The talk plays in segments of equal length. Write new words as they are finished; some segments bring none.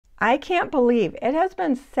I can't believe it has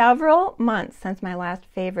been several months since my last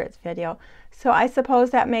favorites video, so I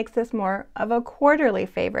suppose that makes this more of a quarterly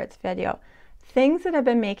favorites video. Things that have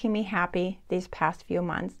been making me happy these past few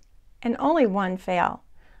months, and only one fail.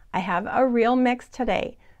 I have a real mix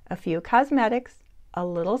today, a few cosmetics, a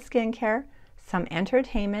little skincare, some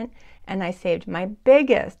entertainment, and I saved my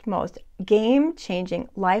biggest, most game-changing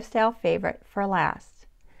lifestyle favorite for last.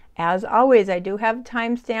 As always, I do have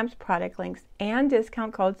timestamps, product links, and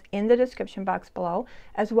discount codes in the description box below,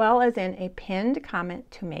 as well as in a pinned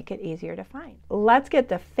comment to make it easier to find. Let's get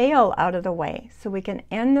the fail out of the way so we can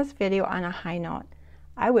end this video on a high note.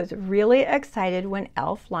 I was really excited when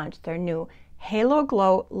e.l.f. launched their new Halo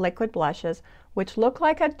Glow liquid blushes, which look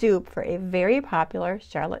like a dupe for a very popular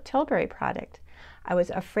Charlotte Tilbury product. I was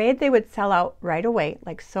afraid they would sell out right away,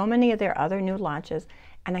 like so many of their other new launches,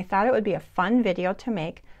 and I thought it would be a fun video to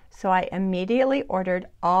make, so I immediately ordered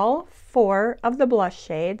all 4 of the blush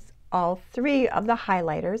shades, all 3 of the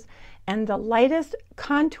highlighters, and the lightest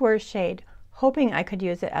contour shade, hoping I could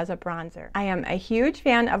use it as a bronzer. I am a huge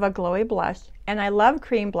fan of a glowy blush, and I love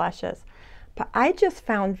cream blushes, but I just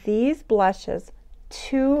found these blushes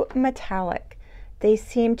too metallic. They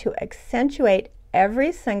seem to accentuate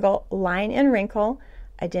every single line and wrinkle.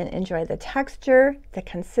 I didn't enjoy the texture, the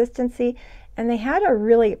consistency, and they had a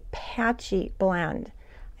really patchy blend.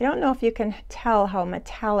 I don't know if you can tell how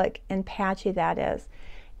metallic and patchy that is.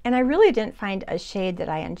 And I really didn't find a shade that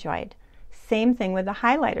I enjoyed. Same thing with the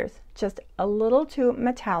highlighters, just a little too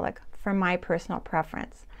metallic for my personal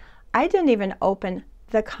preference. I didn't even open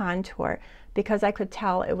the contour because I could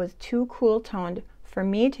tell it was too cool toned for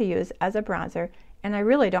me to use as a bronzer, and I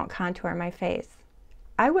really don't contour my face.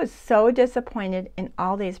 I was so disappointed in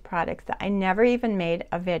all these products that I never even made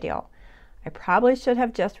a video. I probably should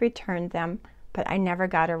have just returned them, but I never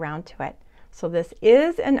got around to it. So this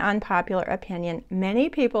is an unpopular opinion. Many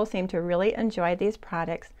people seem to really enjoy these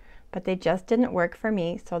products, but they just didn't work for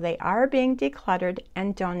me, so they are being decluttered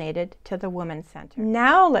and donated to the Women's Center.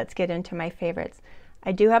 Now let's get into my favorites.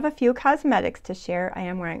 I do have a few cosmetics to share. I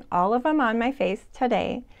am wearing all of them on my face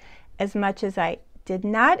today. As much as I did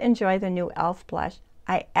not enjoy the new e.l.f. blush,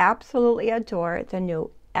 I absolutely adore the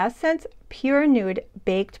new Essence Pure Nude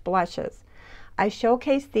Baked Blushes. I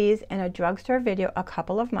showcased these in a drugstore video a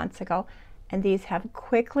couple of months ago, and these have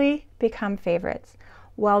quickly become favorites.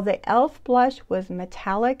 While the e.l.f. blush was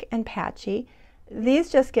metallic and patchy, these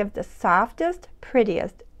just give the softest,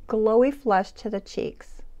 prettiest, glowy flush to the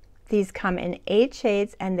cheeks. These come in 8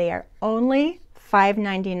 shades and they are only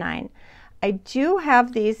 $5.99. I do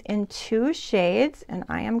have these in 2 shades, and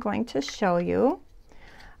I am going to show you.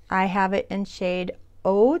 I have it in shade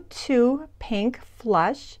 02 Pink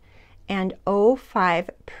Flush and 05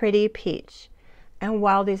 Pretty Peach. And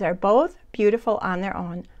while these are both beautiful on their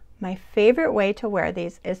own, my favorite way to wear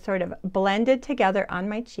these is sort of blended together on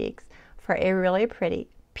my cheeks for a really pretty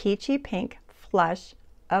peachy pink flush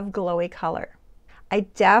of glowy color. I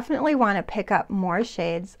definitely want to pick up more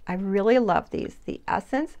shades. I really love these. The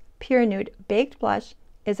Essence Pure Nude Baked Blush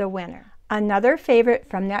is a winner. Another favorite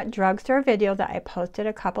from that drugstore video that I posted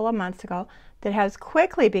a couple of months ago that has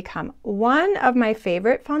quickly become one of my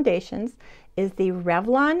favorite foundations is the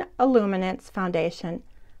Revlon Illuminance Foundation.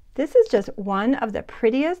 This is just one of the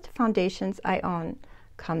prettiest foundations I own.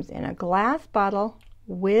 Comes in a glass bottle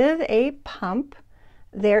with a pump.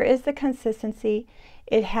 There is the consistency.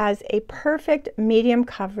 It has a perfect medium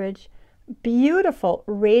coverage, beautiful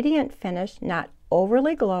radiant finish, not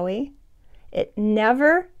overly glowy. It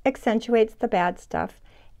never accentuates the bad stuff,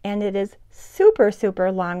 and it is super,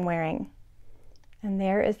 super long wearing. And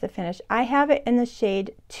there is the finish. I have it in the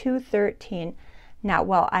shade 213. Now,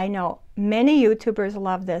 while I know many YouTubers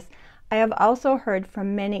love this, I have also heard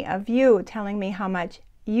from many of you telling me how much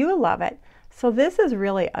you love it. So this is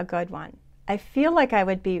really a good one. I feel like I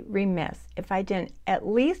would be remiss if I didn't at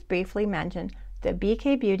least briefly mention the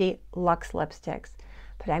BK Beauty Luxe lipsticks.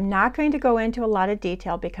 But I'm not going to go into a lot of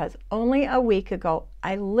detail because only a week ago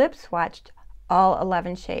I lip swatched all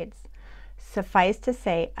 11 shades. Suffice to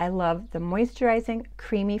say, I love the moisturizing,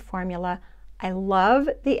 creamy formula. I love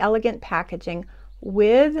the elegant packaging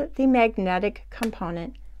with the magnetic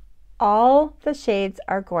component. All the shades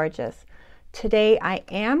are gorgeous. Today I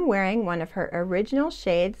am wearing one of her original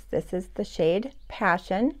shades. This is the shade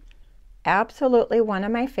Passion. Absolutely one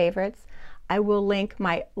of my favorites. I will link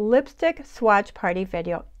my lipstick swatch party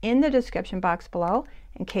video in the description box below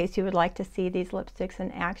in case you would like to see these lipsticks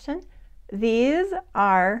in action. These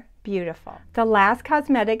are beautiful. The last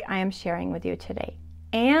cosmetic I am sharing with you today,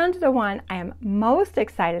 and the one I am most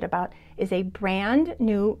excited about, is a brand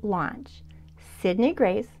new launch. Sydney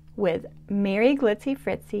Grace with Mary Glitzy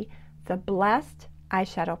Fritzy, the Blessed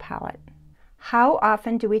eyeshadow palette. How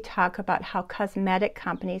often do we talk about how cosmetic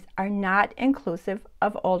companies are not inclusive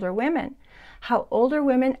of older women? How older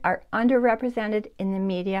women are underrepresented in the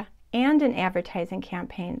media and in advertising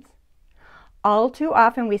campaigns? All too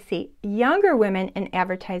often we see younger women in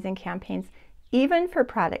advertising campaigns, even for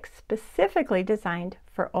products specifically designed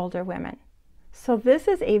for older women. So this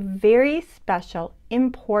is a very special,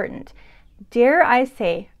 important, dare I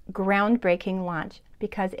say, groundbreaking launch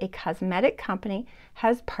because a cosmetic company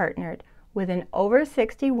has partnered with an over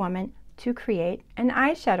 60 woman to create an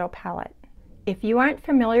eyeshadow palette. If you aren't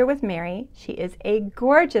familiar with Mary, she is a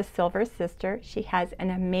gorgeous silver sister. She has an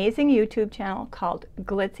amazing YouTube channel called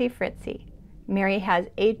Glitzy Fritzy. Mary has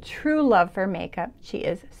a true love for makeup. She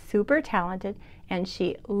is super talented and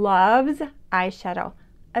she loves eyeshadow,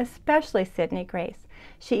 especially Sydney Grace.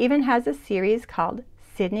 She even has a series called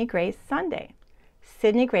Sydney Grace Sunday.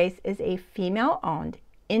 Sydney Grace is a female-owned,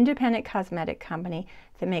 independent cosmetic company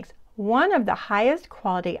that makes one of the highest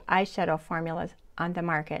quality eyeshadow formulas on the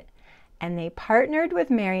market. And they partnered with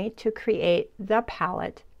Mary to create the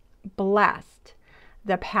palette Blessed.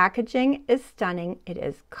 The packaging is stunning. It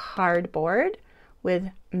is cardboard with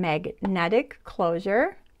magnetic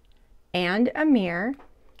closure and a mirror.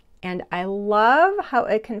 And I love how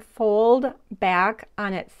it can fold back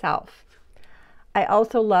on itself. I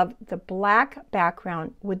also love the black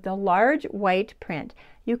background with the large white print.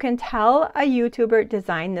 You can tell a YouTuber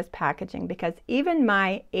designed this packaging because even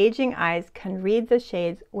my aging eyes can read the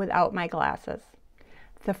shades without my glasses.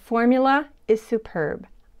 The formula is superb,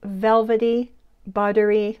 velvety,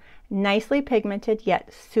 buttery, nicely pigmented,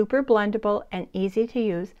 yet super blendable and easy to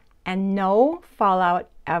use, and no fallout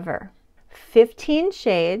ever. 15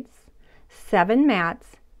 shades, 7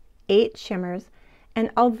 mattes, 8 shimmers, and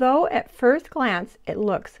although at first glance it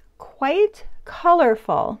looks quite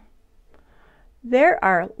colorful, there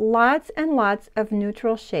are lots and lots of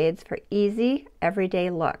neutral shades for easy, everyday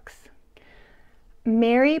looks.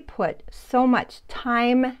 Mary put so much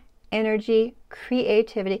time, energy,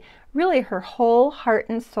 creativity, really her whole heart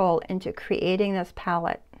and soul into creating this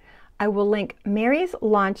palette. I will link Mary's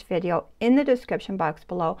launch video in the description box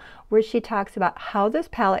below where she talks about how this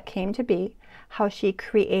palette came to be, how she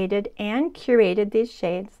created and curated these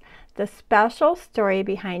shades, the special story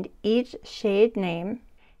behind each shade name,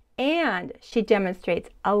 and she demonstrates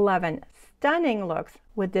 11 stunning looks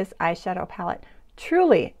with this eyeshadow palette.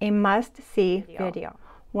 Truly a must-see video.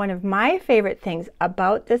 One of my favorite things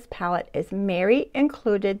about this palette is Mary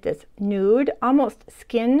included this nude, almost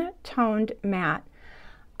skin-toned matte.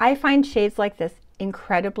 I find shades like this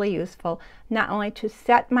incredibly useful, not only to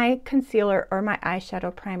set my concealer or my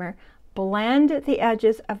eyeshadow primer, blend the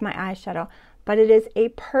edges of my eyeshadow, but it is a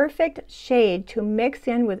perfect shade to mix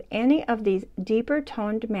in with any of these deeper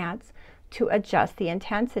toned mattes to adjust the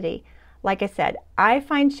intensity. Like I said, I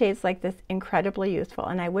find shades like this incredibly useful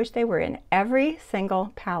and I wish they were in every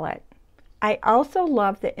single palette. I also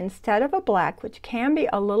love that instead of a black, which can be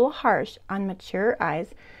a little harsh on mature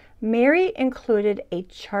eyes, Mary included a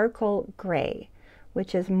charcoal gray,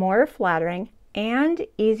 which is more flattering and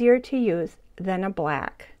easier to use than a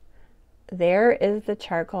black. There is the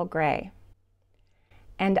charcoal gray.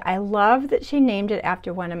 And I love that she named it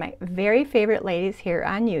after one of my very favorite ladies here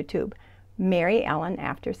on YouTube, Mary Ellen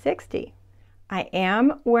After 60. I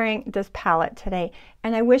am wearing this palette today,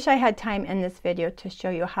 and I wish I had time in this video to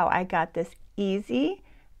show you how I got this easy,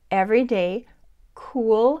 everyday,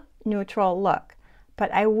 cool, neutral look.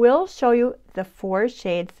 But I will show you the 4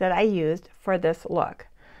 shades that I used for this look.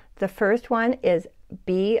 The first one is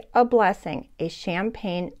Be a Blessing, a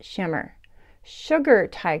champagne shimmer. Sugar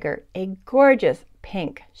Tiger, a gorgeous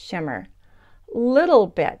pink shimmer. Little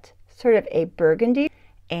Bit, sort of a burgundy,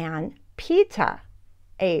 and Pita,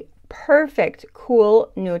 a perfect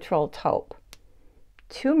cool neutral taupe.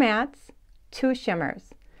 2 mattes, 2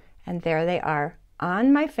 shimmers, and there they are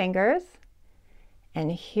on my fingers,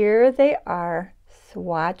 and here they are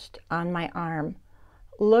swatched on my arm.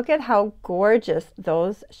 Look at how gorgeous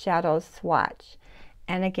those shadows swatch.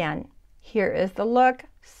 And again, here is the look.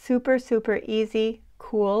 Super, super easy,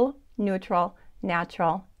 cool, neutral,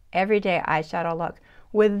 natural, everyday eyeshadow look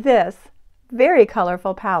with this very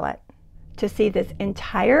colorful palette. To see this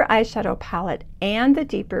entire eyeshadow palette and the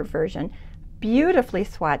deeper version beautifully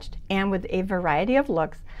swatched and with a variety of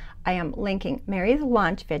looks, I am linking Mary's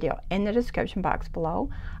launch video in the description box below.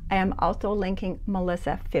 I am also linking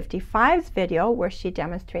Melissa 55's video where she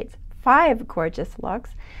demonstrates 5 gorgeous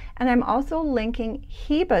looks, and I'm also linking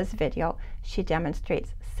Heba's video. She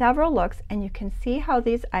demonstrates several looks, and you can see how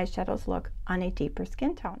these eyeshadows look on a deeper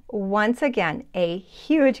skin tone. Once again, a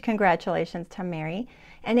huge congratulations to Mary,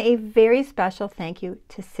 and a very special thank you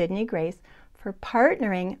to Sydney Grace for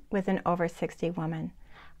partnering with an over 60 woman.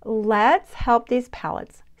 Let's help these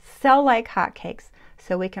palettes sell like hotcakes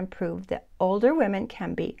so we can prove that older women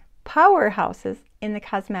can be powerhouses in the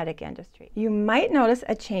cosmetic industry. You might notice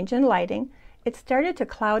a change in lighting. It started to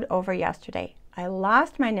cloud over yesterday. I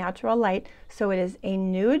lost my natural light, so it is a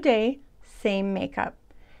new day, same makeup.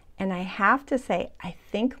 And I have to say, I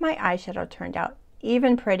think my eyeshadow turned out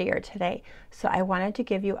even prettier today. So I wanted to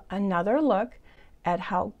give you another look at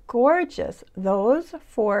how gorgeous those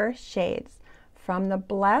 4 shades from the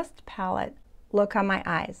Blessed palette look on my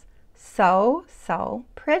eyes. So, so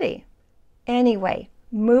pretty. Anyway,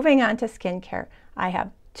 moving on to skincare. I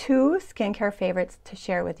have 2 skincare favorites to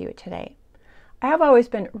share with you today. I have always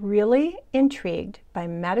been really intrigued by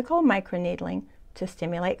medical microneedling to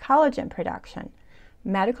stimulate collagen production.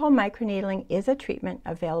 Medical microneedling is a treatment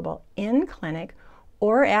available in clinic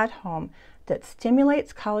or at home that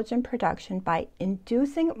stimulates collagen production by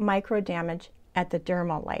inducing microdamage at the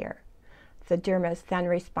dermal layer. The dermis then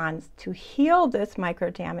responds to heal this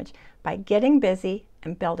microdamage by getting busy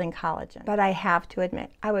and building collagen. But I have to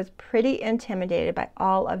admit, I was pretty intimidated by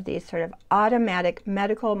all of these sort of automatic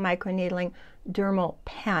medical microneedling dermal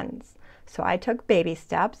pens. So I took baby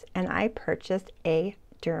steps and I purchased a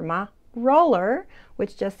derma roller,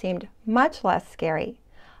 which just seemed much less scary.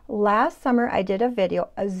 Last summer I did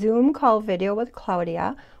a Zoom call video with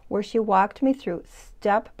Claudia, where she walked me through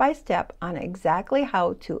step by step on exactly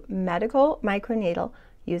how to medical microneedle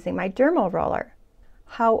using my dermal roller.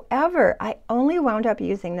 However, I only wound up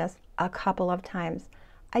using this a couple of times.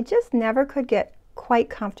 I just never could get quite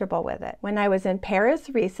comfortable with it. When I was in Paris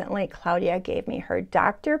recently, Claudia gave me her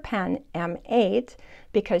Dr. Pen M8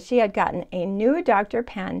 because she had gotten a new Dr.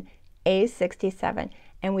 Pen A67,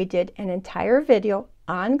 and we did an entire video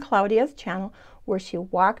on Claudia's channel where she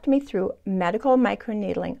walked me through medical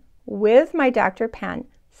microneedling with my Dr. Pen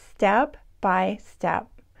step by step.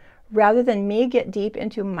 Rather than me get deep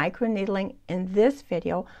into microneedling in this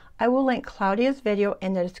video, I will link Claudia's video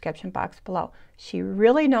in the description box below. She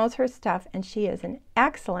really knows her stuff and she is an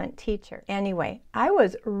excellent teacher. Anyway, I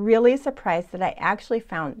was really surprised that I actually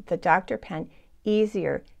found the Dr. Pen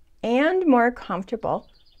easier and more comfortable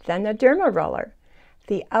than the derma roller.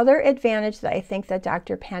 The other advantage that I think that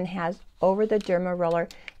Dr. Pen has over the derma roller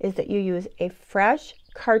is that you use a fresh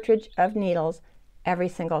cartridge of needles every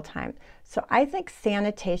single time. So I think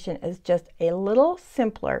sanitation is just a little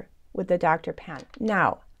simpler with the Dr. Pen.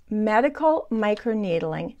 Now, medical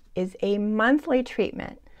microneedling is a monthly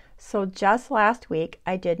treatment. So just last week,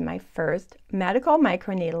 I did my first medical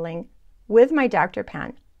microneedling with my Dr.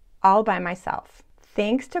 Pen all by myself.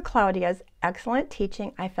 Thanks to Claudia's excellent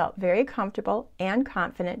teaching, I felt very comfortable and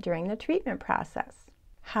confident during the treatment process.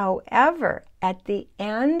 However, at the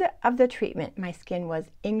end of the treatment, my skin was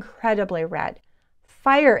incredibly red,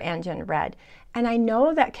 fire engine red. And I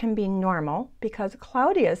know that can be normal because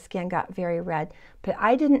Claudia's skin got very red, but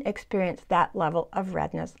I didn't experience that level of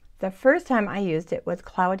redness the first time I used it with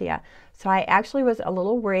Claudia. So I actually was a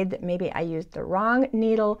little worried that maybe I used the wrong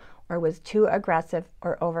needle or was too aggressive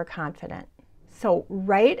or overconfident. So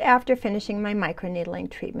right after finishing my microneedling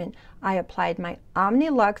treatment, I applied my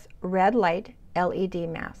Luxe Red Light LED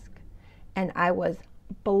mask. And I was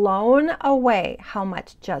blown away how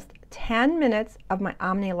much just 10 minutes of my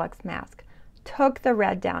Luxe mask took the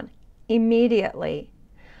red down immediately.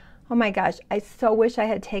 Oh my gosh, I so wish I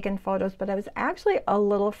had taken photos, but I was actually a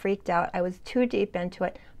little freaked out. I was too deep into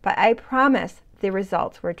it, but I promise the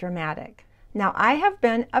results were dramatic. Now, I have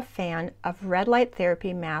been a fan of red light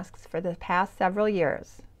therapy masks for the past several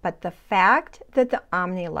years, but the fact that the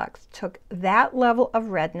Luxe took that level of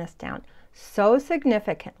redness down so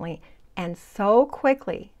significantly and so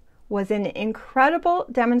quickly was an incredible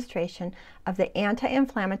demonstration of the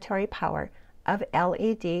anti-inflammatory power of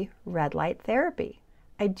LED red light therapy.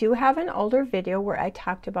 I do have an older video where I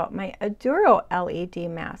talked about my Aduro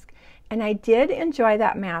LED mask, and I did enjoy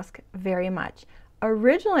that mask very much.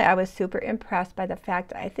 Originally, I was super impressed by the fact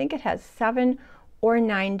that I think it has 7 or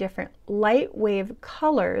 9 different light wave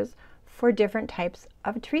colors for different types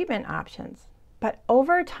of treatment options. But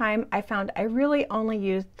over time, I found I really only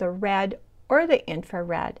used the red or the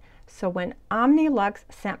infrared. So when Luxe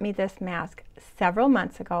sent me this mask several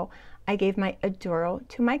months ago, I gave my Aduro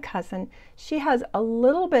to my cousin. She has a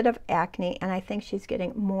little bit of acne, and I think she's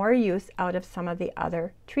getting more use out of some of the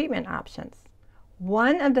other treatment options.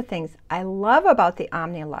 One of the things I love about the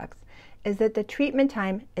Luxe is that the treatment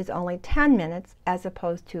time is only 10 minutes as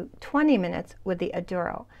opposed to 20 minutes with the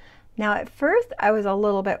Aduro. Now, at first, I was a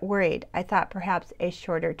little bit worried. I thought perhaps a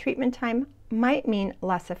shorter treatment time might mean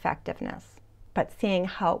less effectiveness. But seeing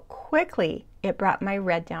how quickly it brought my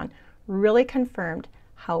red down really confirmed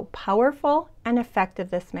how powerful and effective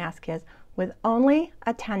this mask is with only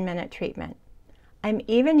a 10-minute treatment. I'm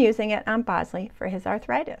even using it on Bosley for his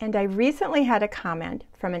arthritis. And I recently had a comment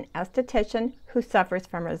from an esthetician who suffers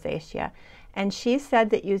from rosacea, and she said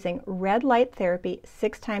that using red light therapy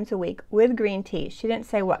 6 times a week with green tea, she didn't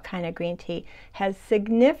say what kind of green tea, has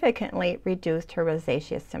significantly reduced her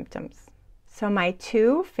rosacea symptoms. So my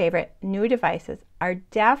 2 favorite new devices are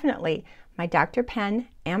definitely my Dr. Pen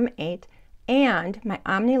M8 and my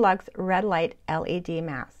OmniLuxe Red Light LED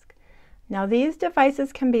mask. Now these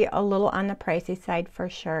devices can be a little on the pricey side for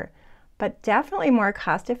sure, but definitely more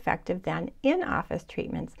cost effective than in-office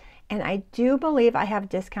treatments. And I do believe I have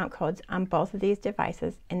discount codes on both of these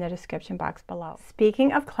devices in the description box below.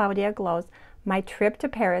 Speaking of Claudia Glows, my trip to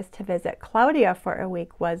Paris to visit Claudia for a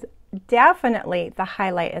week was definitely the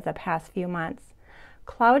highlight of the past few months.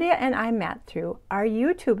 Claudia and I met through our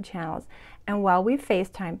YouTube channels, and while we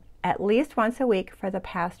FaceTime at least once a week for the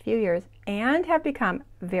past few years and have become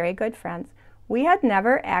very good friends, we had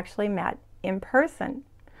never actually met in person.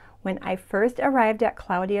 When I first arrived at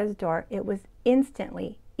Claudia's door, it was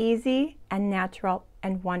instantly easy and natural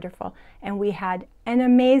and wonderful, and we had an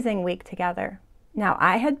amazing week together. Now,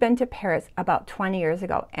 I had been to Paris about 20 years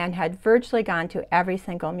ago and had virtually gone to every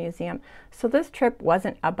single museum, so this trip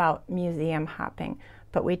wasn't about museum hopping,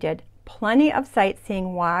 but we did plenty of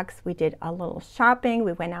sightseeing walks, we did a little shopping,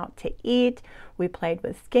 we went out to eat, we played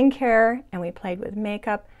with skincare, and we played with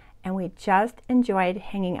makeup, and we just enjoyed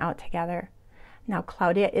hanging out together. Now,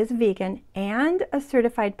 Claudia is vegan and a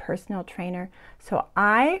certified personal trainer, so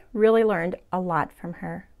I really learned a lot from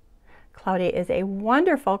her. Claudia is a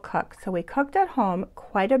wonderful cook, so we cooked at home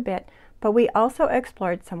quite a bit, but we also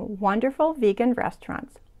explored some wonderful vegan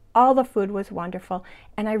restaurants. All the food was wonderful,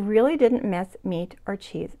 and I really didn't miss meat or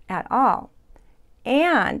cheese at all.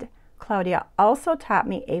 And Claudia also taught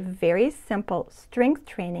me a very simple strength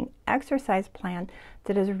training exercise plan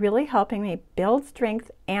that is really helping me build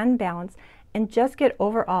strength and balance and just get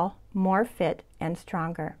overall more fit and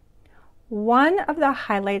stronger. One of the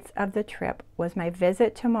highlights of the trip was my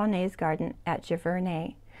visit to Monet's garden at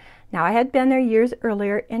Giverny. Now, I had been there years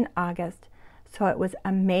earlier in August, so it was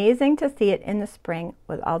amazing to see it in the spring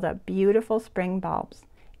with all the beautiful spring bulbs.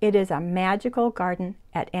 It is a magical garden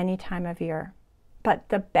at any time of year. But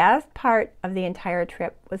the best part of the entire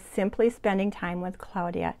trip was simply spending time with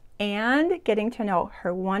Claudia and getting to know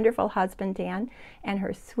her wonderful husband Dan and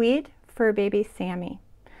her sweet fur baby Sammy.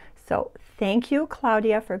 So thank you,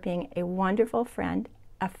 Claudia, for being a wonderful friend,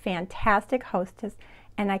 a fantastic hostess,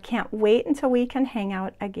 and I can't wait until we can hang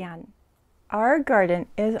out again. Our garden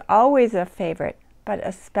is always a favorite, but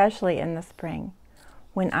especially in the spring.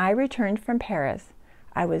 When I returned from Paris,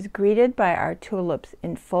 I was greeted by our tulips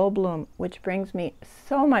in full bloom, which brings me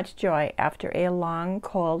so much joy after a long,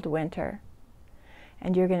 cold winter.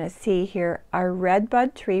 And you're going to see here our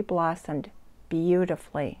redbud tree blossomed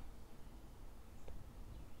beautifully.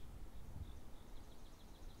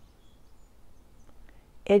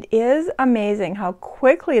 It is amazing how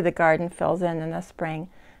quickly the garden fills in the spring.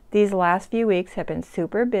 These last few weeks have been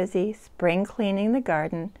super busy spring cleaning the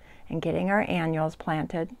garden and getting our annuals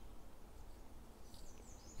planted.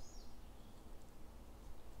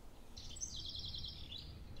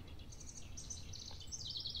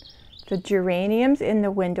 The geraniums in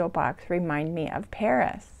the window box remind me of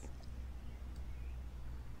Paris.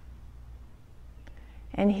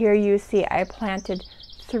 And here you see I planted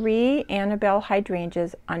 3 Annabelle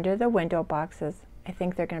hydrangeas under the window boxes. I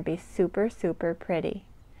think they're going to be super, super pretty.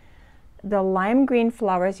 The lime green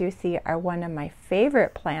flowers you see are one of my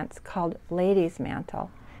favorite plants called Lady's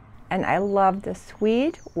Mantle. And I love the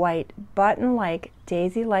sweet, white, button-like,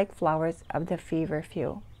 daisy-like flowers of the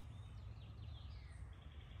feverfew.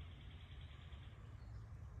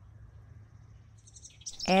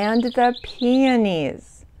 And the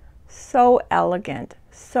peonies. So elegant,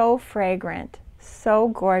 so fragrant, so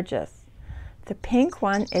gorgeous. The pink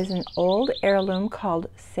one is an old heirloom called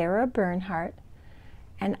Sarah Bernhardt,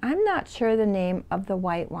 and I'm not sure the name of the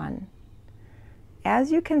white one.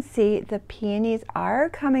 As you can see, the peonies are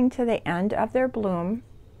coming to the end of their bloom.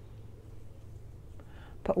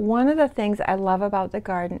 But one of the things I love about the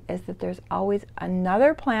garden is that there's always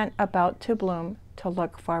another plant about to bloom to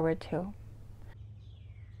look forward to.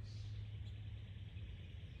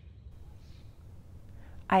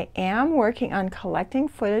 I am working on collecting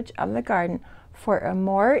footage of the garden for a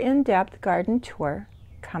more in-depth garden tour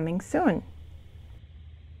coming soon.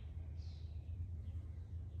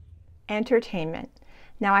 Entertainment.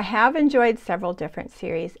 Now, I have enjoyed several different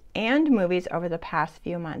series and movies over the past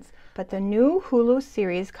few months, but the new Hulu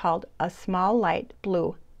series called A Small Light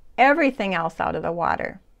blew everything else out of the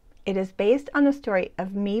water. It is based on the story of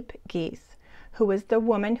Meep Geese, who was the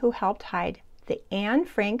woman who helped hide the Anne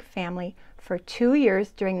Frank family for 2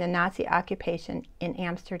 years during the Nazi occupation in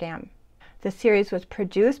Amsterdam. The series was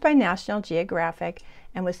produced by National Geographic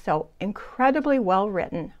and was so incredibly well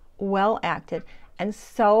written, well acted, and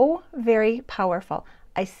so very powerful.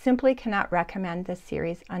 I simply cannot recommend this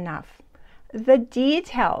series enough. The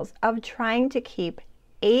details of trying to keep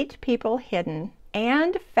 8 people hidden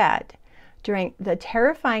and fed during the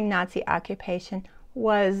terrifying Nazi occupation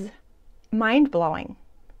was mind-blowing.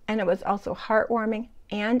 And it was also heartwarming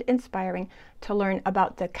and inspiring to learn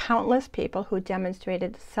about the countless people who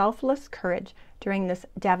demonstrated selfless courage during this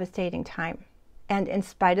devastating time. And in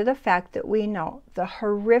spite of the fact that we know the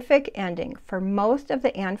horrific ending for most of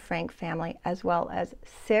the Anne Frank family, as well as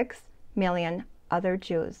 6 million other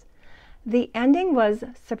Jews, the ending was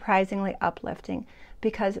surprisingly uplifting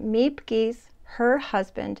because Miep Gies, her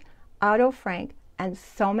husband, Otto Frank, and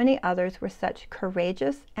so many others were such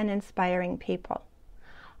courageous and inspiring people.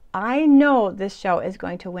 I know this show is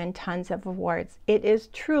going to win tons of awards. It is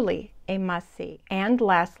truly a must-see. And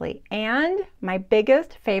lastly, and my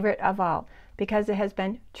biggest favorite of all, because it has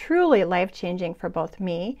been truly life-changing for both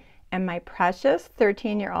me and my precious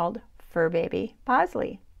 13-year-old fur baby,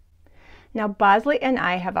 Bosley. Now, Bosley and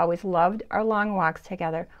I have always loved our long walks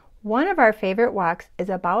together. One of our favorite walks is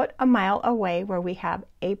about a mile away where we have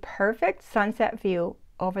a perfect sunset view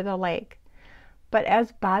over the lake. But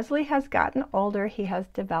as Bosley has gotten older, he has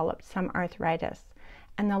developed some arthritis.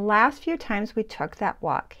 And the last few times we took that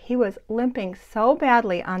walk, he was limping so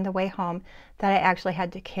badly on the way home that I actually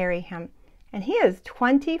had to carry him. And he is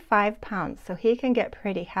 25 pounds, so he can get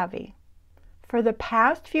pretty heavy. For the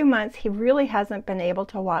past few months, he really hasn't been able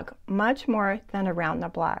to walk much more than around the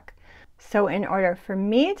block. So in order for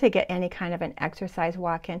me to get any kind of an exercise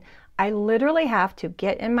walk in, I literally have to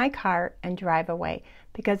get in my car and drive away.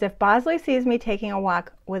 Because if Bosley sees me taking a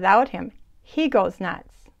walk without him, he goes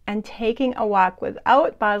nuts. And taking a walk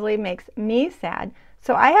without Bosley makes me sad,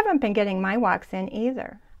 so I haven't been getting my walks in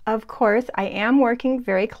either. Of course, I am working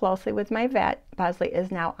very closely with my vet. Bosley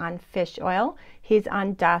is now on fish oil. He's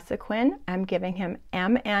on Dosequin. I'm giving him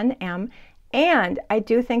MNM. And I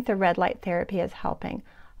do think the red light therapy is helping.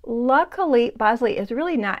 Luckily, Bosley is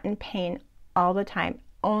really not in pain all the time,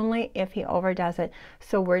 only if he overdoes it.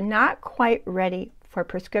 So we're not quite ready for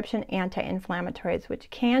prescription anti-inflammatories, which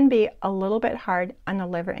can be a little bit hard on the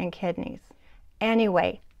liver and kidneys.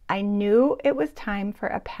 Anyway, I knew it was time for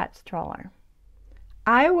a pet stroller.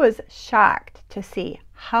 I was shocked to see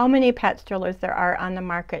how many pet strollers there are on the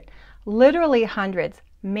market, literally hundreds,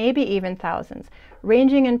 maybe even thousands,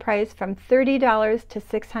 ranging in price from $30 to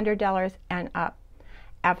 $600 and up.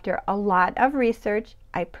 After a lot of research,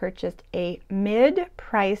 I purchased a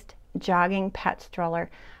mid-priced jogging pet stroller.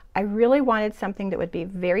 I really wanted something that would be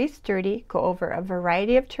very sturdy, go over a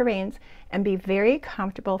variety of terrains, and be very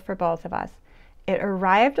comfortable for both of us. It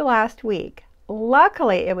arrived last week.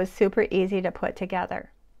 Luckily, it was super easy to put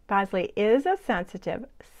together. Bosley is a sensitive,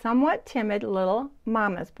 somewhat timid little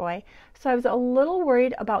mama's boy, so I was a little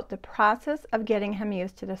worried about the process of getting him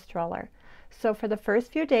used to the stroller. So for the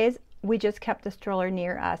first few days, we just kept the stroller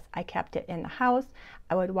near us. I kept it in the house.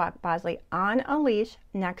 I would walk Bosley on a leash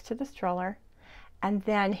next to the stroller. And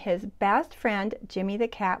then his best friend, Jimmy the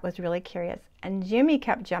cat, was really curious. And Jimmy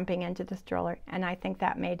kept jumping into the stroller, and I think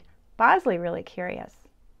that made Bosley really curious.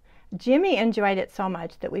 Jimmy enjoyed it so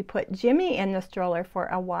much that we put Jimmy in the stroller for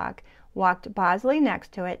a walk, walked Bosley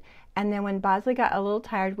next to it, and then when Bosley got a little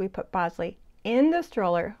tired, we put Bosley in the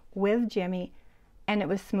stroller with Jimmy, and it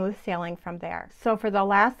was smooth sailing from there. So for the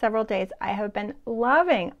last several days, I have been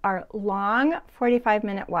loving our long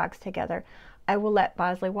 45-minute walks together. I will let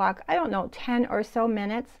Bosley walk, 10 or so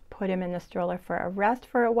minutes, put him in the stroller for a rest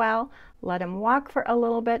for a while, let him walk for a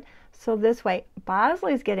little bit. So this way,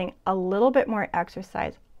 Bosley's getting a little bit more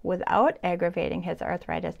exercise without aggravating his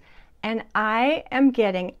arthritis. And I am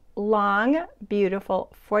getting long,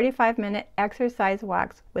 beautiful 45-minute exercise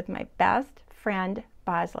walks with my best friend,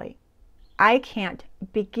 Bosley. I can't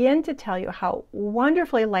begin to tell you how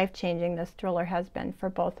wonderfully life-changing this stroller has been for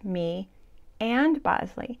both me and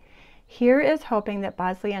Bosley. Here is hoping that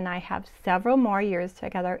Bosley and I have several more years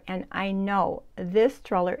together, and I know this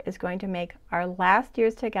stroller is going to make our last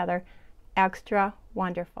years together extra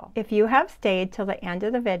wonderful. If you have stayed till the end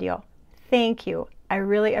of the video, thank you. I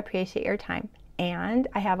really appreciate your time. And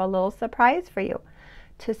I have a little surprise for you.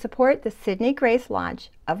 To support the Sydney Grace launch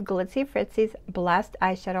of Glitzy Fritzy's Blessed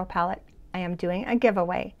Eyeshadow Palette, I am doing a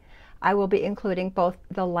giveaway. I will be including both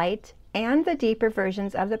the light and the deeper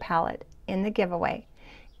versions of the palette in the giveaway.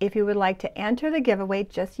 If you would like to enter the giveaway,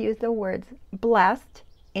 just use the words blessed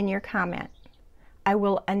in your comment. I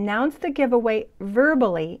will announce the giveaway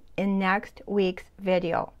verbally in next week's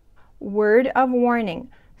video. Word of warning,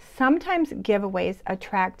 sometimes giveaways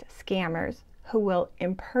attract scammers who will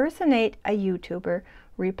impersonate a YouTuber,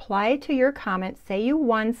 reply to your comment, say you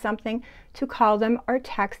won something, to call them or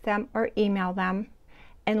text them or email them.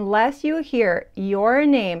 Unless you hear your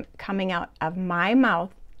name coming out of my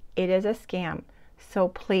mouth, it is a scam. So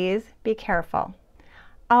please be careful.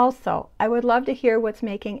 Also, I would love to hear what's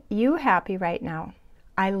making you happy right now.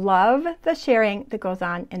 I love the sharing that goes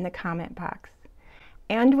on in the comment box.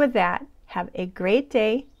 And with that, have a great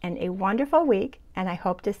day and a wonderful week, and I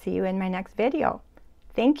hope to see you in my next video.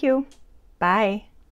 Thank you. Bye.